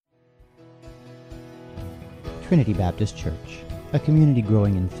Trinity Baptist Church, a community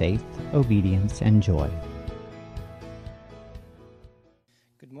growing in faith, obedience, and joy.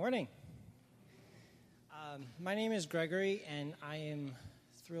 Good morning. My name is Gregory, and I am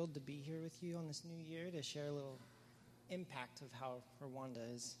thrilled to be here with you on this new year to share a little impact of how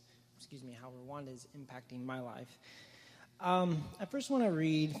Rwanda is impacting my life. I first want to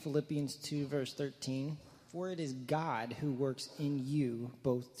read Philippians 2, verse 13. For it is God who works in you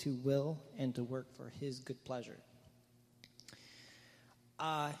both to will and to work for his good pleasure.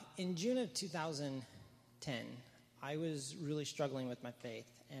 In June of 2010, I was really struggling with my faith,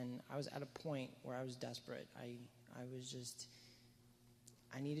 and I was at a point where I was desperate. I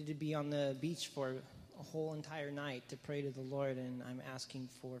needed to be on the beach for a whole entire night to pray to the Lord, and I'm asking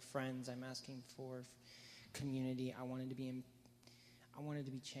for friends. I'm asking for community. I wanted to be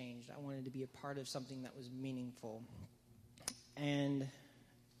changed. I wanted to be a part of something that was meaningful. And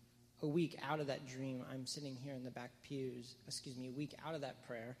a week out of that dream, I'm sitting here in the back pews. A week out of that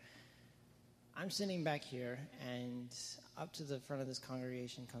prayer, I'm sitting back here, and up to the front of this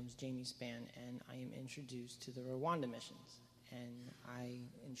congregation comes Jamie Spann, and I am introduced to the Rwanda missions. And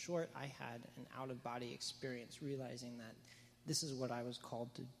in short, I had an out-of-body experience, realizing that this is what I was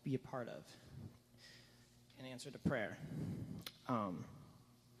called to be a part of. In answer to prayer.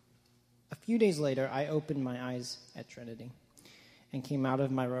 A few days later, I opened my eyes at Trinity and came out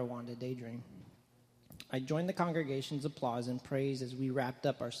of my Rwanda daydream. I joined the congregation's applause and praise as we wrapped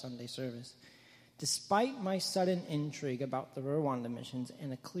up our Sunday service. Despite my sudden intrigue about the Rwanda missions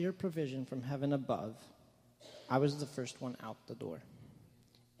and a clear provision from heaven above, I was the first one out the door.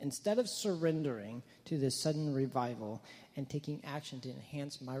 Instead of surrendering to this sudden revival and taking action to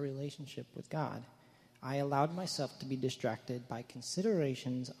enhance my relationship with God, I allowed myself to be distracted by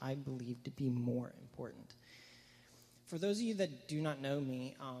considerations I believed to be more important. For those of you that do not know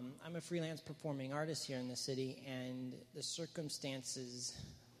me, I'm a freelance performing artist here in the city, and the circumstances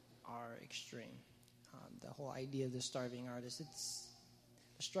are extreme. The whole idea of the starving artist,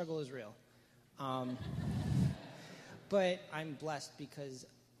 the struggle is real. But I'm blessed because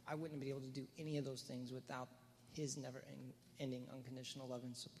I wouldn't be able to do any of those things without his never-ending unconditional love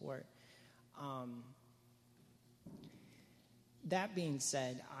and support. That being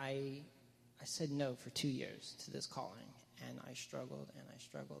said, I said no for 2 years to this calling, and I struggled, and I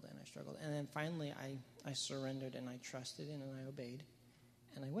struggled, and I struggled. And then finally, I surrendered, and I trusted, and I obeyed,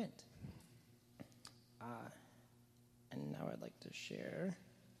 and I went. And now I'd like to share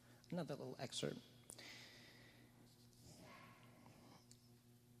another little excerpt.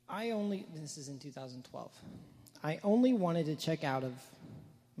 This is in 2012. I only wanted to check out of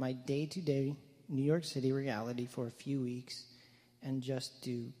my day-to-day New York City reality for a few weeks and just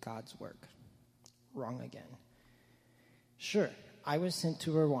do God's work. Wrong again. Sure, I was sent to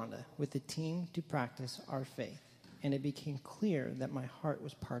Rwanda with a team to practice our faith, and it became clear that my heart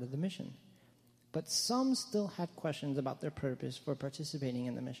was part of the mission. But some still had questions about their purpose for participating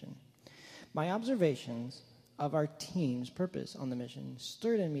in the mission. My observations of our team's purpose on the mission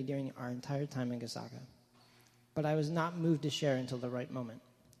stirred in me during our entire time in Gasaka, but I was not moved to share until the right moment.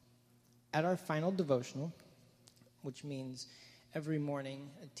 At our final devotional, which means every morning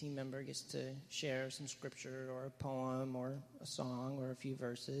a team member gets to share some scripture or a poem or a song or a few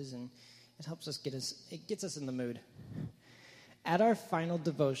verses, and it gets us in the mood. At our final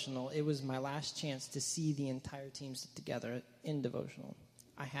devotional, it was my last chance to see the entire team sit together in devotional.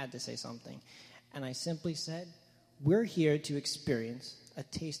 I had to say something, and I simply said, we're here to experience a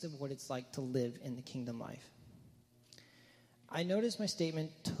taste of what it's like to live in the kingdom life. I noticed my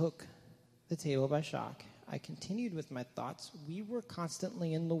statement took the table by shock. I continued with my thoughts. We were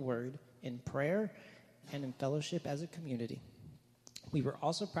constantly in the Word, in prayer, and in fellowship as a community. We were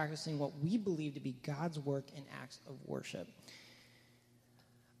also practicing what we believe to be God's work in acts of worship.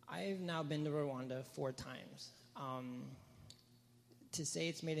 I have now been to Rwanda 4 times. To say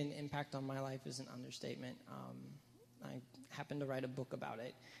it's made an impact on my life is an understatement. I happened to write a book about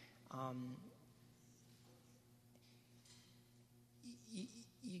it.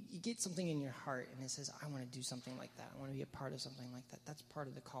 You get something in your heart, and it says, I want to do something like that. I want to be a part of something like that. That's part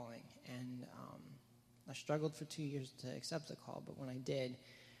of the calling. And I struggled for 2 years to accept the call, but when I did,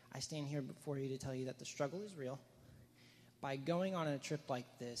 I stand here before you to tell you that the struggle is real. By going on a trip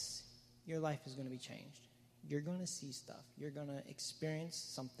like this, your life is going to be changed. You're going to see stuff. You're going to experience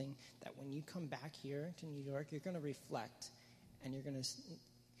something that when you come back here to New York, you're going to reflect, and you're going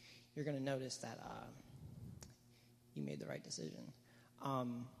to notice that you made the right decision.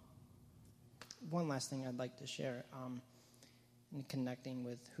 One last thing I'd like to share in connecting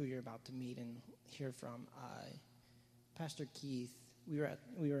with who you're about to meet and hear from. Pastor Keith we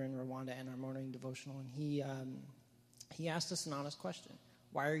were in Rwanda in our morning devotional, and he asked us an honest question: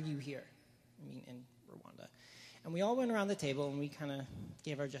 why are you here? I mean, in Rwanda. And we all went around the table and we kind of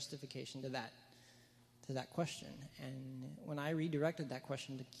gave our justification to that question. And when I redirected that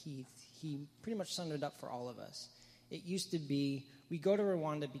question to Keith, he pretty much summed it up for all of us. It used to be, we go to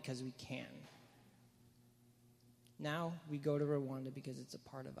Rwanda because we can. Now we go to Rwanda because it's a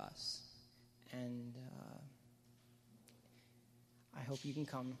part of us. And I hope you can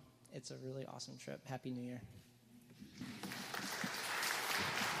come. It's a really awesome trip. Happy New Year.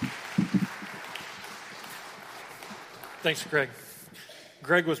 Thanks, Greg.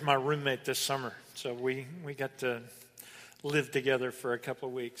 Greg was my roommate this summer, so we got to live together for a couple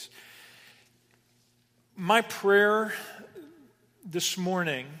of weeks. My prayer this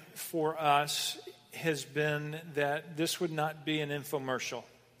morning for us has been that this would not be an infomercial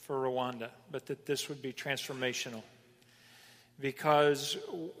for Rwanda, but that this would be transformational. Because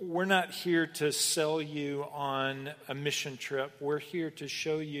we're not here to sell you on a mission trip. We're here to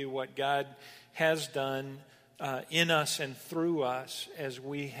show you what God has done in us and through us as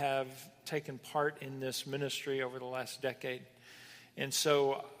we have taken part in this ministry over the last decade. And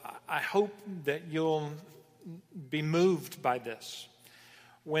so I hope that you'll be moved by this.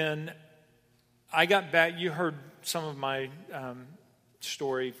 When I got back, you heard some of my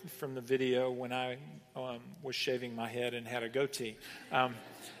story from the video when I was shaving my head and had a goatee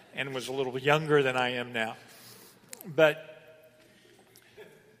and was a little younger than I am now. But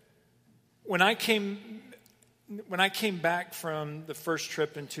when I came back from the first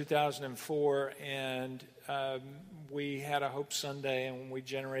trip in 2004 and we had a Hope Sunday and we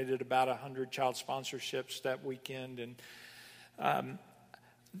generated about 100 child sponsorships that weekend, and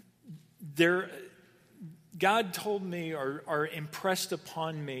God told me or impressed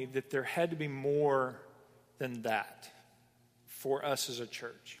upon me that there had to be more than that for us as a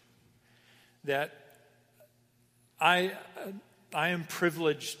church. That I am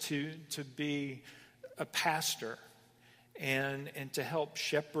privileged to be a pastor and to help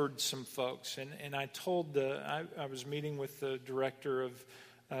shepherd some folks. And I told I was meeting with the director of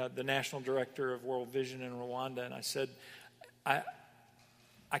the national director of World Vision in Rwanda, and I said,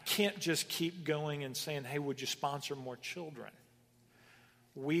 I can't just keep going and saying, hey, would you sponsor more children?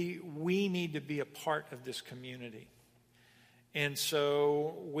 We need to be a part of this community. And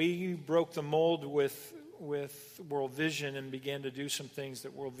so we broke the mold with World Vision and began to do some things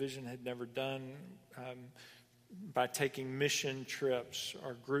that World Vision had never done by taking mission trips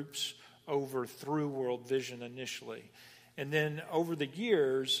or groups over through World Vision initially. And then over the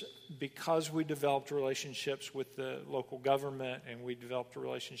years, because we developed relationships with the local government and we developed a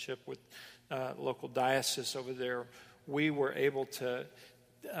relationship with local diocese over there, we were able to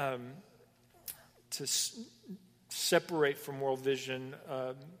separate from World Vision.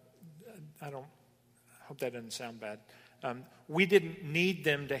 I hope that doesn't sound bad. We didn't need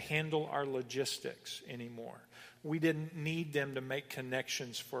them to handle our logistics anymore. We didn't need them to make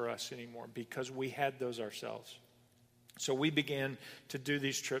connections for us anymore because we had those ourselves. So we began to do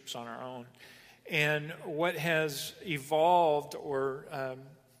these trips on our own. And what has evolved or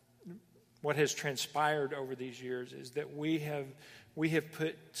what has transpired over these years is that we have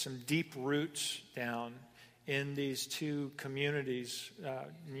put some deep roots down in these two communities,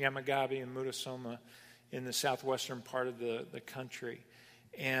 Nyamagabe and Mudasoma, in the southwestern part of the country.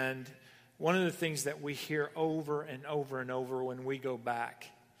 And one of the things that we hear over and over and over when we go back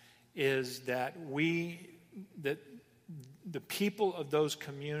is that the people of those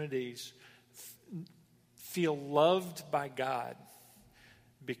communities feel loved by God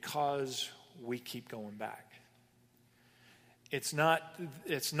because we keep going back. It's not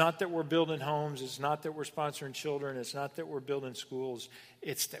that we're building homes. It's not that we're sponsoring children. It's not that we're building schools.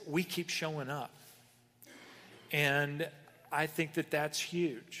 It's that we keep showing up. And I think that that's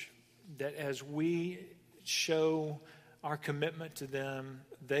huge. That as we show our commitment to them,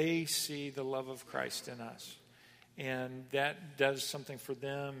 they see the love of Christ in us. And that does something for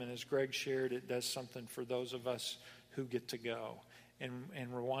them. And as Greg shared, it does something for those of us who get to go.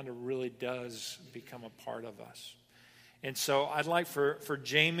 And Rwanda really does become a part of us. And so I'd like for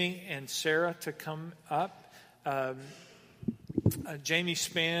Jamie and Sarah to come up. Jamie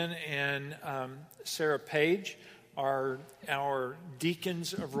Spann and Sarah Page are our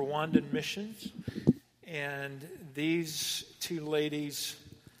deacons of Rwandan missions. And these two ladies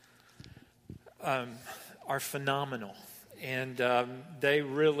are phenomenal. And they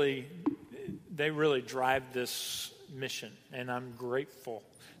really drive this mission. And I'm grateful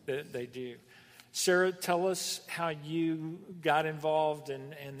that they do. Sarah, tell us how you got involved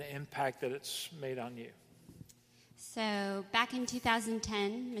and the impact that it's made on you. So back in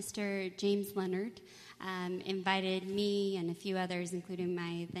 2010, Mr. James Leonard invited me and a few others, including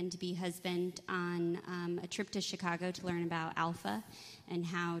my then-to-be husband, on a trip to Chicago to learn about Alpha and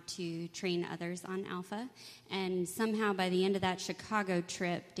how to train others on Alpha. And somehow by the end of that Chicago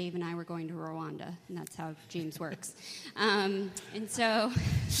trip, Dave and I were going to Rwanda, and that's how James works. And so...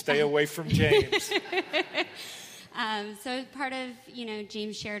 Stay away from James. So part of,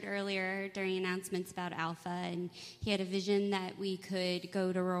 James shared earlier during announcements about Alpha, and he had a vision that we could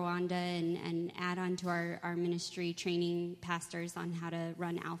go to Rwanda and add on to our ministry, training pastors on how to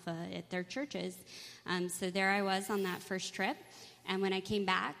run Alpha at their churches. So there I was on that first trip, and when I came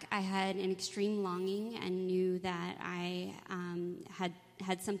back, I had an extreme longing and knew that I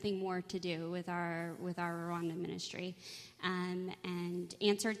had something more to do with our Rwanda ministry, and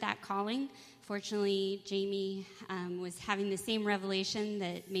answered that calling. Fortunately, Jamie was having the same revelation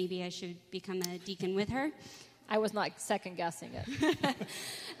that maybe I should become a deacon with her. I was not second-guessing it.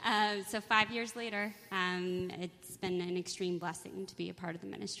 So 5 years later, it's been an extreme blessing to be a part of the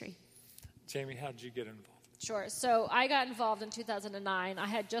ministry. Jamie, how did you get involved? Sure. So I got involved in 2009. I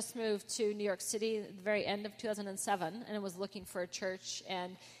had just moved to New York City at the very end of 2007 and was looking for a church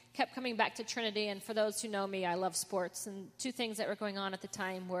and kept coming back to Trinity. And for those who know me, I love sports. And two things that were going on at the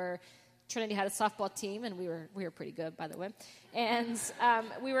time were Trinity had a softball team, and we were pretty good, by the way. And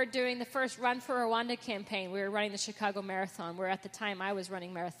we were doing the first Run for Rwanda campaign. We were running the Chicago Marathon, where at the time I was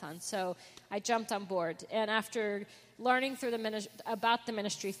running marathons. So I jumped on board. And after learning through about the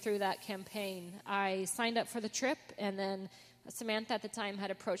ministry through that campaign, I signed up for the trip, and then Samantha at the time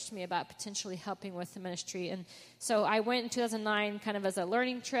had approached me about potentially helping with the ministry. And so I went in 2009 kind of as a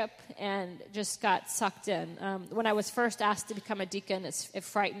learning trip and just got sucked in. When I was first asked to become a deacon, it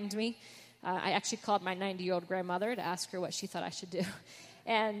frightened me. I actually called my 90-year-old grandmother to ask her what she thought I should do.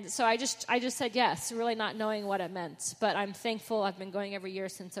 And so I just said yes, really not knowing what it meant. But I'm thankful. I've been going every year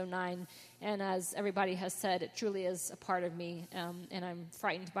since 2009. And as everybody has said, it truly is a part of me. And I'm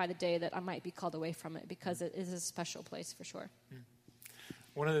frightened by the day that I might be called away from it, because it is a special place for sure.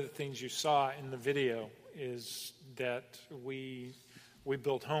 One of the things you saw in the video is that we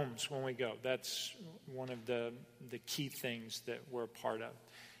build homes when we go. That's one of the key things that we're a part of.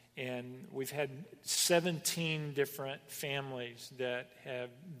 And we've had 17 different families that have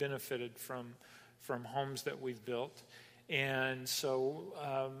benefited from homes that we've built. And so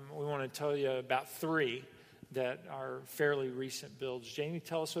we want to tell you about 3 that are fairly recent builds. Jamie,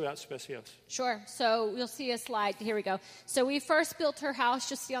 tell us about Specios. Sure. So you'll see a slide. Here we go. So we first built her house,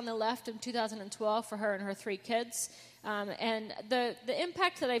 just see on the left, in 2012 for her and her 3 kids. And the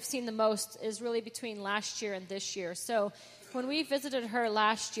impact that I've seen the most is really between last year and this year. So when we visited her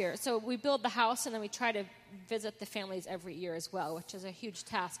last year, so we build the house and then we try to visit the families every year as well, which is a huge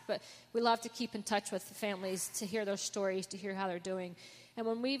task. But we love to keep in touch with the families, to hear their stories, to hear how they're doing. And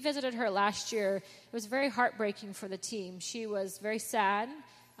when we visited her last year, it was very heartbreaking for the team. She was very sad,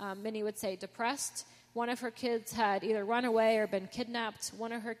 many would say depressed. One of her kids had either run away or been kidnapped.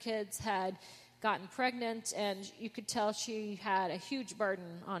 One of her kids had gotten pregnant, and you could tell she had a huge burden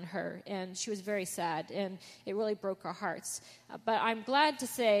on her, and she was very sad, and it really broke our hearts. But I'm glad to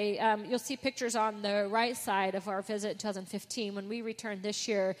say, you'll see pictures on the right side of our visit in 2015. When we returned this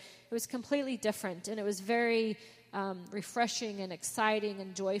year, it was completely different, and it was very refreshing and exciting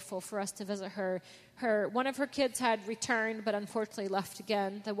and joyful for us to visit her. One of her kids had returned, but unfortunately left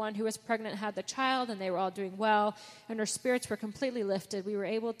again. The one who was pregnant had the child, and they were all doing well, and her spirits were completely lifted. We were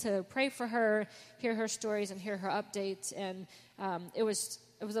able to pray for her, hear her stories, and hear her updates, and it was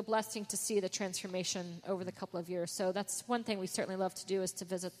a blessing to see the transformation over the couple of years. So that's one thing we certainly love to do, is to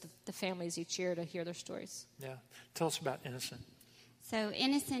visit the families each year to hear their stories. Yeah. Tell us about Innocent. So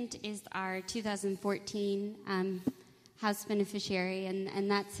Innocent is our 2014 house beneficiary, and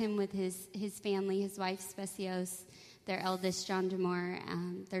that's him with his family, his wife Specios, their eldest John Demore,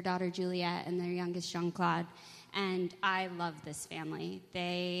 their daughter Juliette, and their youngest Jean-Claude. And I love this family.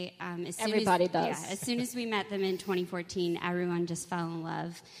 They everybody does. Yeah, as soon as we met them in 2014, everyone just fell in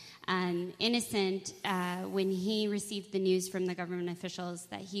love. Innocent, when he received the news from the government officials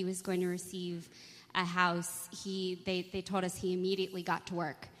that he was going to receive a house, they told us he immediately got to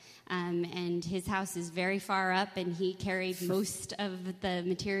work. And his house is very far up, and he carried most of the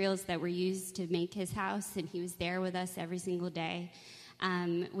materials that were used to make his house, and he was there with us every single day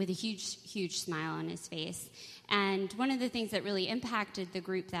with a huge, huge smile on his face. And one of the things that really impacted the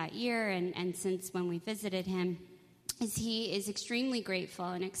group that year, and since when we visited him, is he is extremely grateful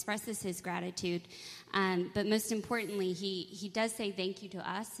and expresses his gratitude. But most importantly, he does say thank you to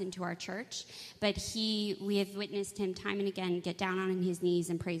us and to our church. But we have witnessed him time and again get down on his knees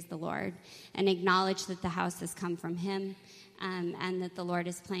and praise the Lord and acknowledge that the house has come from him. And that the Lord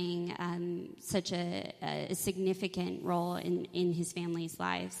is playing such a significant role in his family's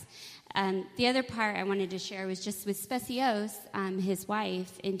lives. The other part I wanted to share was just with Specios, his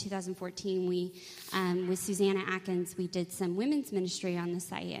wife. In 2014, with Susanna Atkins, we did some women's ministry on the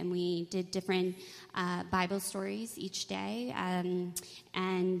site, and we did different Bible stories each day.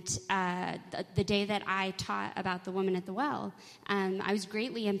 The day that I taught about the woman at the well, I was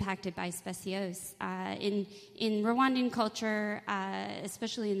greatly impacted by Specios. In Rwandan culture,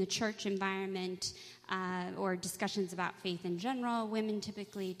 especially in the church environment, or discussions about faith in general, women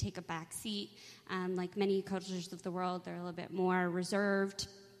typically take a back seat. Like many cultures of the world, they're a little bit more reserved.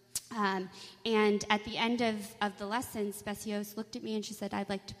 And at the end of the lesson, Specios looked at me and she said, "I'd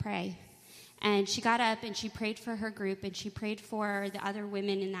like to pray." And she got up and she prayed for her group, and she prayed for the other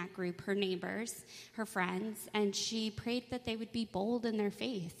women in that group, her neighbors, her friends, and she prayed that they would be bold in their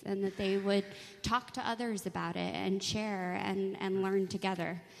faith and that they would talk to others about it and share and learn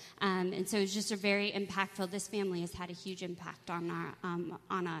together. And so it was just a very impactful. This family has had a huge impact on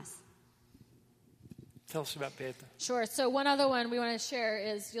us. Tell us about Beata. Sure. So one other one we want to share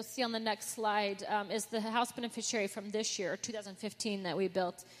is, you'll see on the next slide, is the house beneficiary from this year, 2015, that we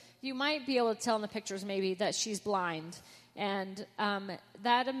built. You might be able to tell in the pictures maybe that she's blind. And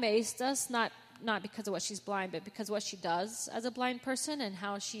that amazed us, not because of what she's blind, but because of what she does as a blind person and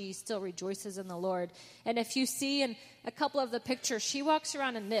how she still rejoices in the Lord. And if you see in a couple of the pictures, she walks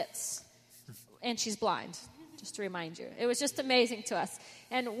around and knits, and she's blind, just to remind you. It was just amazing to us.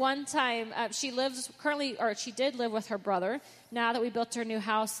 And one time, she did live with her brother. Now that we built her new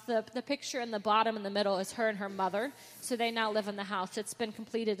house, the picture in the bottom in the middle is her and her mother. So they now live in the house. It's been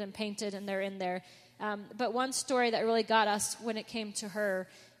completed and painted, and they're in there. But one story that really got us when it came to her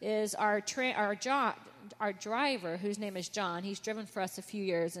is our driver, whose name is John. He's driven for us a few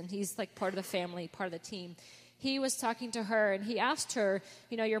years, and he's like part of the family, part of the team. He was talking to her, and he asked her,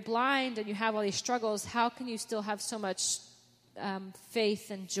 you're blind and you have all these struggles. How can you still have so much faith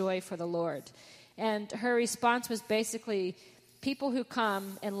and joy for the Lord? And her response was basically, people who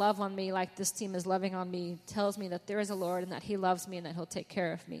come and love on me like this team is loving on me tells me that there is a Lord and that he loves me and that he'll take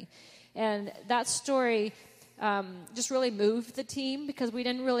care of me. And that story just really moved the team, because we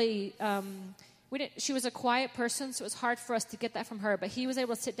didn't really... she was a quiet person, so it was hard for us to get that from her. But he was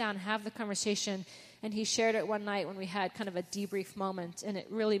able to sit down and have the conversation, and he shared it one night when we had kind of a debrief moment, and it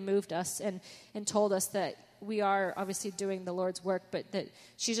really moved us and told us that we are obviously doing the Lord's work, but that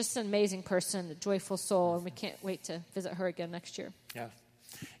she's just an amazing person, a joyful soul, and we can't wait to visit her again next year. Yeah.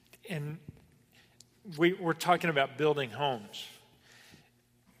 And we're talking about building homes.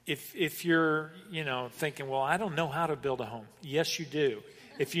 If you're, thinking, well, I don't know how to build a home. Yes, you do.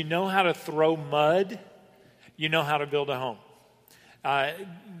 If you know how to throw mud, you know how to build a home.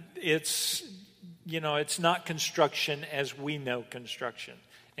 It's not construction as we know construction.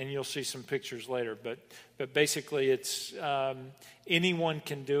 And you'll see some pictures later. But basically it's anyone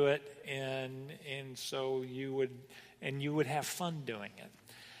can do it, and so you would have fun doing it.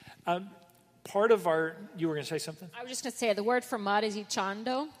 Part of you were going to say something? I was just going to say the word for mud is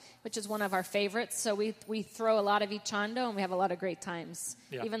ichando, which is one of our favorites. So we throw a lot of ichando, and we have a lot of great times,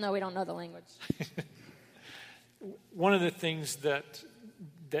 even though we don't know the language. One of the things that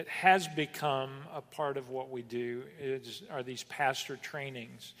has become a part of what we do are these pastor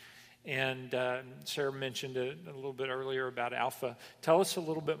trainings. And Sarah mentioned a little bit earlier about Alpha. Tell us a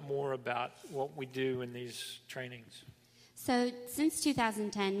little bit more about what we do in these trainings. So since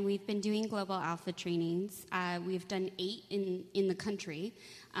 2010, we've been doing Global Alpha trainings. We've done 8 in the country,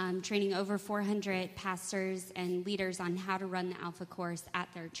 training over 400 pastors and leaders on how to run the Alpha course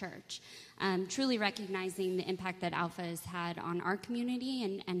at their church, truly recognizing the impact that Alpha has had on our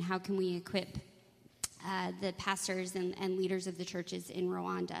community and how can we equip the pastors and leaders of the churches in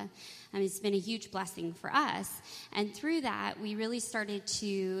Rwanda. It's been a huge blessing for us. And through that, we really started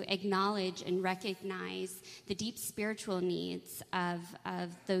to acknowledge and recognize the deep spiritual needs of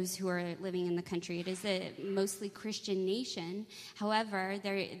those who are living in the country. It is a mostly Christian nation. However,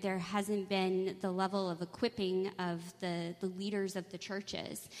 there hasn't been the level of equipping of the leaders of the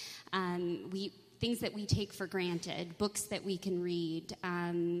churches. things that we take for granted, books that we can read,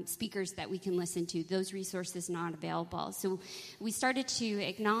 speakers that we can listen to, those resources not available. So we started to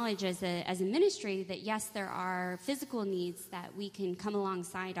acknowledge as a ministry that, yes, there are physical needs that we can come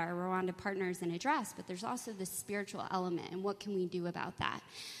alongside our Rwanda partners and address, but there's also the spiritual element, and what can we do about that?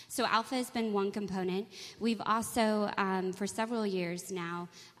 So Alpha has been one component. We've also, for several years now,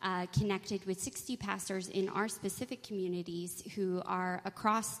 connected with 60 pastors in our specific communities who are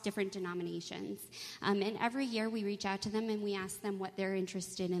across different denominations. And every year we reach out to them and we ask them what they're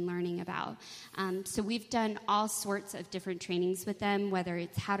interested in learning about. So we've done all sorts of different trainings with them, whether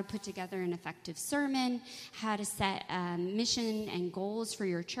it's how to put together an effective sermon, how to set mission and goals for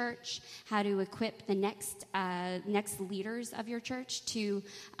your church, how to equip the next leaders of your church to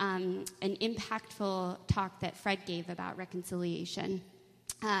an impactful talk that Fred gave about reconciliation.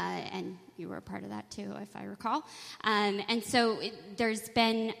 And you were a part of that too, if I recall. And so there's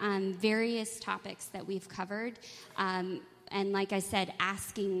been various topics that we've covered. And like I said,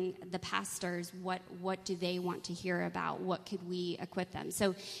 asking the pastors what do they want to hear about? What could we equip them?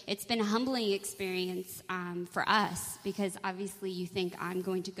 So it's been a humbling experience for us, because obviously you think I'm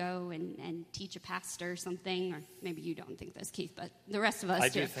going to go and teach a pastor something, or maybe you don't think this, Keith, but the rest of us do.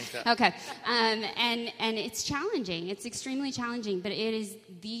 I do think that. Okay. And it's challenging. It's extremely challenging, but it is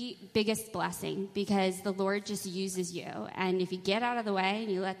the biggest blessing, because the Lord just uses you. And if you get out of the way and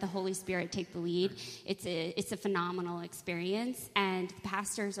you let the Holy Spirit take the lead, it's a phenomenal experience. And the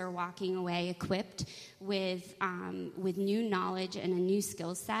pastors are walking away equipped with new knowledge and a new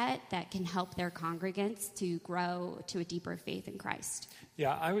skill set that can help their congregants to grow to a deeper faith in Christ.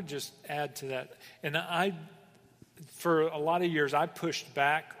 Yeah, I would just add to that. And for a lot of years, I pushed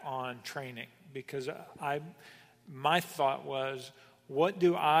back on training, because my thought was, what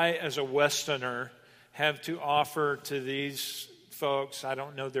do I as a Westerner have to offer to these folks? I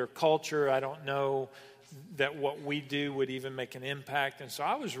don't know their culture. I don't know that what we do would even make an impact. And so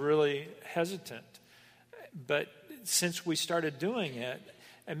I was really hesitant. But since we started doing it,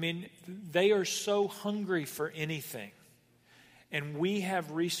 I mean, they are so hungry for anything. And we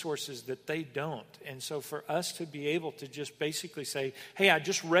have resources that they don't. And so for us to be able to just basically say, hey, I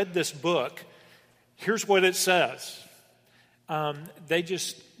just read this book. Here's what it says.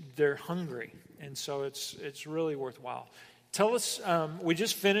 They're hungry. And so it's really worthwhile. Tell us, we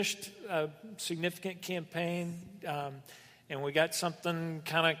just finished a significant campaign, and we got something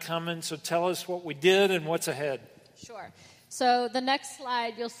kind of coming. So tell us what we did and what's ahead. Sure. So the next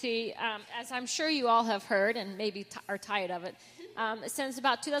slide you'll see, as I'm sure you all have heard and maybe are tired of it, since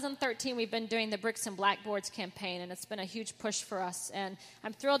about 2013 we've been doing the Bricks and Blackboards campaign, and it's been a huge push for us. And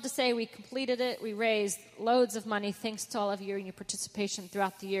I'm thrilled to say we completed it. We raised loads of money thanks to all of you and your participation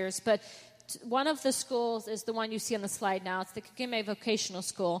throughout the years. But one of the schools is the one you see on the slide now. It's the Kagame Vocational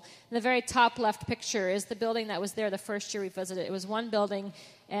School. In the very top left picture is the building that was there the first year we visited. It was one building,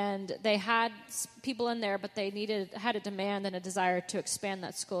 and they had people in there, but they had a demand and a desire to expand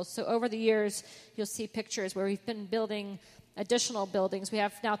that school. So over the years, you'll see pictures where we've been building additional buildings. We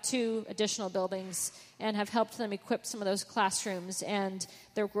have now 2 additional buildings and have helped them equip some of those classrooms, and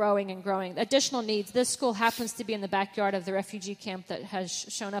they're growing and growing. Additional needs. This school happens to be in the backyard of the refugee camp that has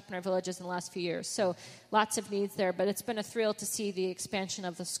shown up in our villages in the last few years. So lots of needs there, but it's been a thrill to see the expansion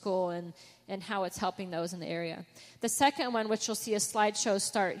of the school and how it's helping those in the area. The second one, which you'll see a slideshow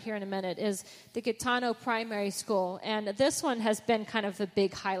start here in a minute, is the Gitano Primary School. And this one has been kind of the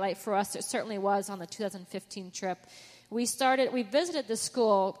big highlight for us. It certainly was on the 2015 trip. We visited the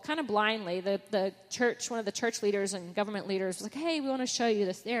school kind of blindly. The church, one of the church leaders and government leaders was like, hey, we want to show you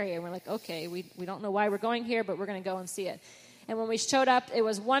this area. And we're like, okay, we don't know why we're going here, but we're going to go and see it. And when we showed up, it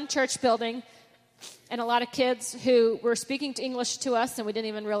was one church building and a lot of kids who were speaking English to us, and we didn't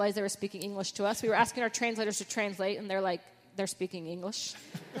even realize they were speaking English to us. We were asking our translators to translate, and they're like, they're speaking English.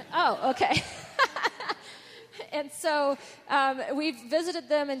 Like, oh, okay. And so we visited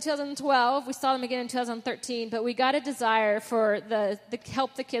them in 2012. We saw them again in 2013. But we got a desire for the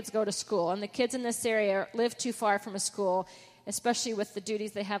help the kids go to school. And the kids in this area live too far from a school, especially with the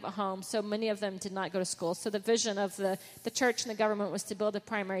duties they have at home. So many of them did not go to school. So the vision of the church and the government was to build a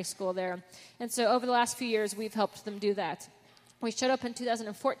primary school there. And so over the last few years, we've helped them do that. We showed up in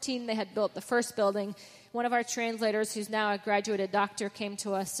 2014. They had built the first building. One of our translators, who's now a graduated doctor, came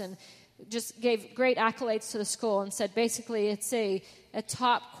to us and just gave great accolades to the school and said basically it's a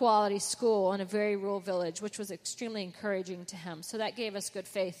top quality school in a very rural village, which was extremely encouraging to him. So that gave us good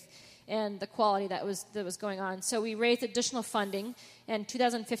faith in the quality that was going on. So we raised additional funding. In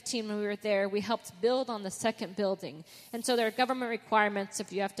 2015, when we were there, we helped build on the second building. And so there are government requirements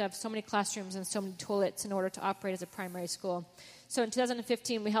if you have to have so many classrooms and so many toilets in order to operate as a primary school. So in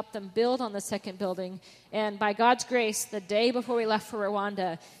 2015, we helped them build on the second building. And by God's grace, the day before we left for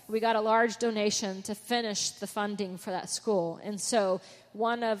Rwanda, we got a large donation to finish the funding for that school. And so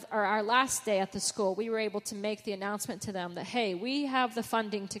our last day at the school, we were able to make the announcement to them that, hey, we have the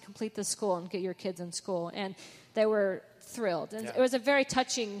funding to complete the school and get your kids in school. And they were thrilled. And it was a very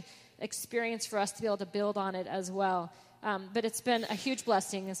touching experience for us to be able to build on it as well. But it's been a huge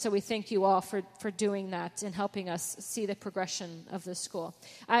blessing, and so we thank you all for doing that and helping us see the progression of this school.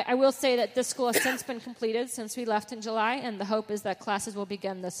 I will say that this school has since been completed since we left in July, and the hope is that classes will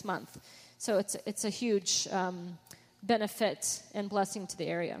begin this month. So it's a huge benefit and blessing to the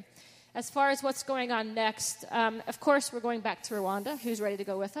area. As far as what's going on next, of course, we're going back to Rwanda. Who's ready to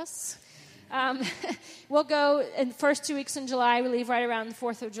go with us? We'll go in the first 2 weeks in July. We leave right around the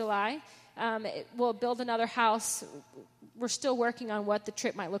 4th of July. We'll build another house. We're still working on what the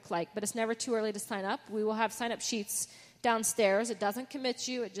trip might look like, but it's never too early to sign up. We will have sign-up sheets downstairs. It doesn't commit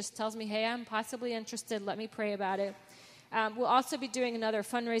you. It just tells me, hey, I'm possibly interested. Let me pray about it. We'll also be doing another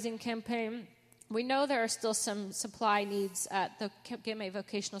fundraising campaign. We know there are still some supply needs at the Geme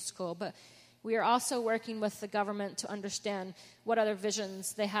Vocational School, but we are also working with the government to understand what other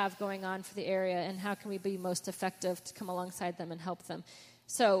visions they have going on for the area and how can we be most effective to come alongside them and help them.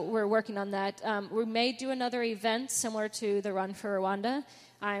 So we're working on that. We may do another event similar to the Run for Rwanda.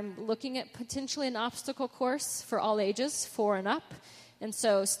 I'm looking at potentially an obstacle course for all ages, 4 and up. And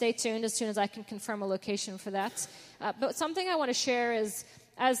so stay tuned as soon as I can confirm a location for that. But something I want to share is,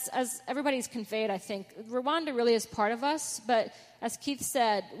 as everybody's conveyed, I think, Rwanda really is part of us. But as Keith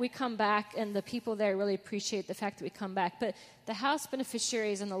said, we come back, and the people there really appreciate the fact that we come back. But the house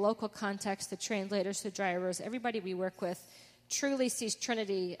beneficiaries in the local context, the translators, the drivers, everybody we work with, truly sees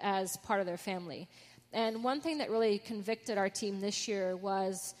Trinity as part of their family. And one thing that really convicted our team this year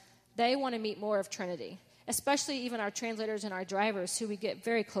was they want to meet more of Trinity, especially even our translators and our drivers, who we get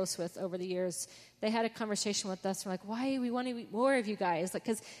very close with over the years. They had a conversation with us. We're like, why do we want to meet more of you guys?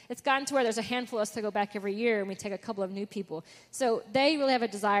 Because it's gotten to where there's a handful of us to go back every year, and we take a couple of new people. So they really have a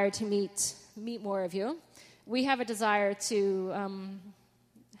desire to meet more of you. We have a desire to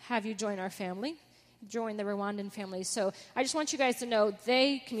have you join our family, join the Rwandan family. So I just want you guys to know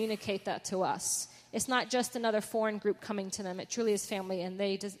they communicate that to us. It's not just another foreign group coming to them. It truly is family, and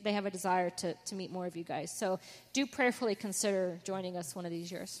they have a desire to meet more of you guys. So do prayerfully consider joining us one of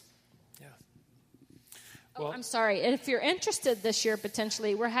these years. Yeah. Well, I'm sorry. If you're interested this year,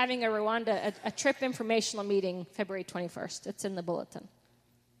 potentially, we're having a Rwanda, a trip informational meeting February 21st. It's in the bulletin.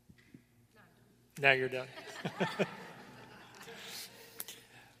 Now you're done.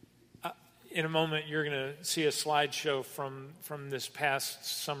 In a moment, you're going to see a slideshow from this past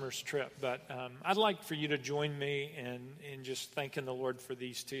summer's trip. But I'd like for you to join me in just thanking the Lord for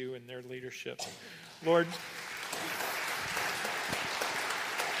these two and their leadership. Lord,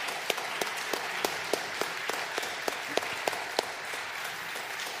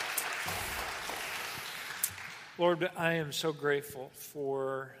 I am so grateful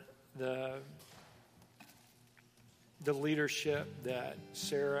for the leadership that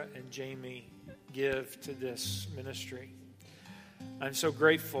Sarah and Jamie give to this ministry. I'm so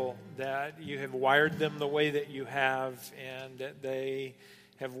grateful that you have wired them the way that you have, and that they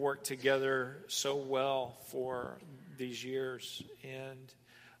have worked together so well for these years. And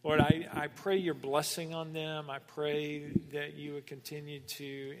Lord, I pray your blessing on them. I pray that you would continue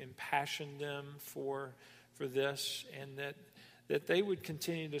to impassion them for this, and that they would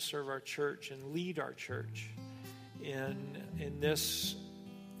continue to serve our church and lead our church in this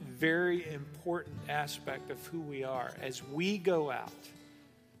very important aspect of who we are as we go out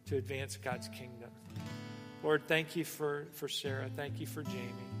to advance God's kingdom. Lord, thank you for Sarah. Thank you for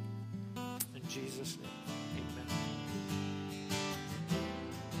Jamie. In Jesus' name, amen.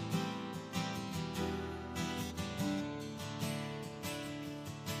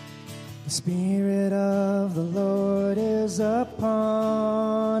 The Spirit of the Lord is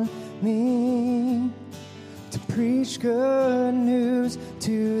upon me, to preach good news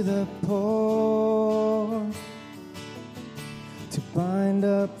to the poor, to bind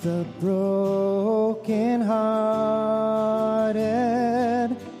up the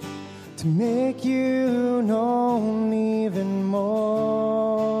brokenhearted, to make you known even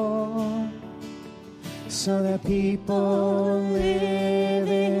more, so that people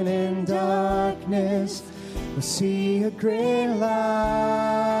living in darkness will see a great light.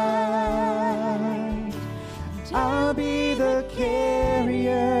 I'll be the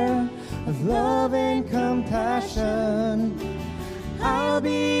carrier of love and compassion. I'll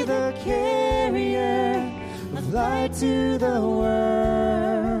be the carrier of light to the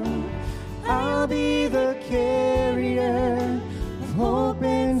world. I'll be the carrier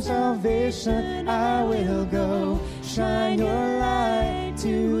salvation. I will go shine your light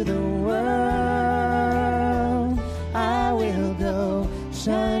to the world. I will go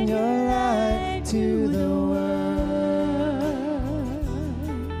shine your light to the world.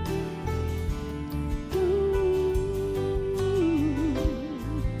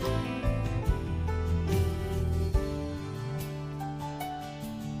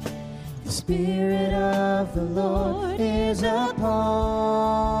 The Spirit of the Lord is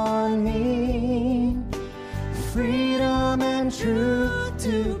upon me, freedom and truth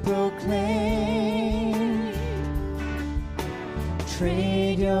to proclaim.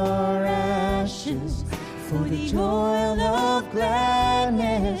 Trade your ashes for the joy of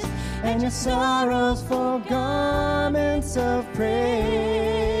gladness, and your sorrows for garments of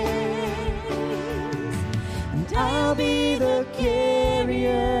praise. And I'll be the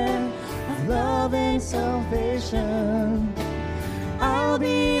carrier of love and salvation. I'll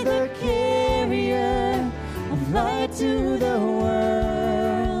be the carrier of light to the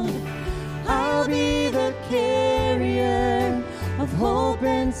world. I'll be the carrier of hope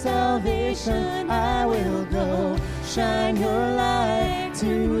and salvation. I will go shine your light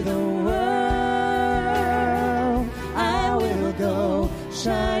to the world. I will go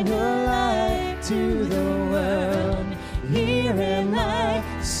shine your light to the world. Here am I,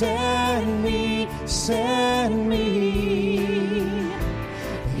 send me, send me.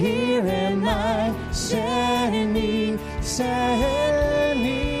 Here am I, send me, send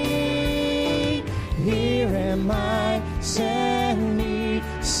me. Here am I, send me,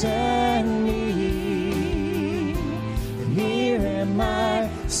 send me. Here am I,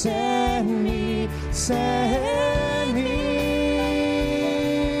 send me, send me.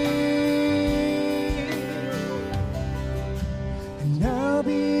 And I'll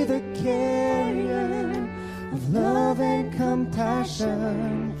be the carrier of love and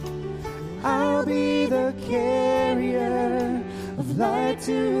compassion. I'll be the carrier of light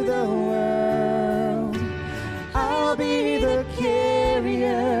to the world. I'll be the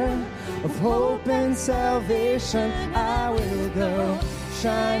carrier of hope and salvation. I will go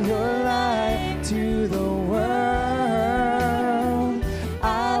shine your light to the world.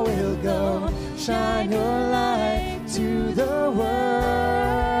 I will go shine your light to the world.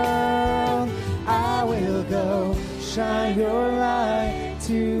 I will go shine your light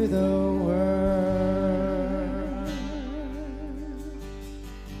to the world.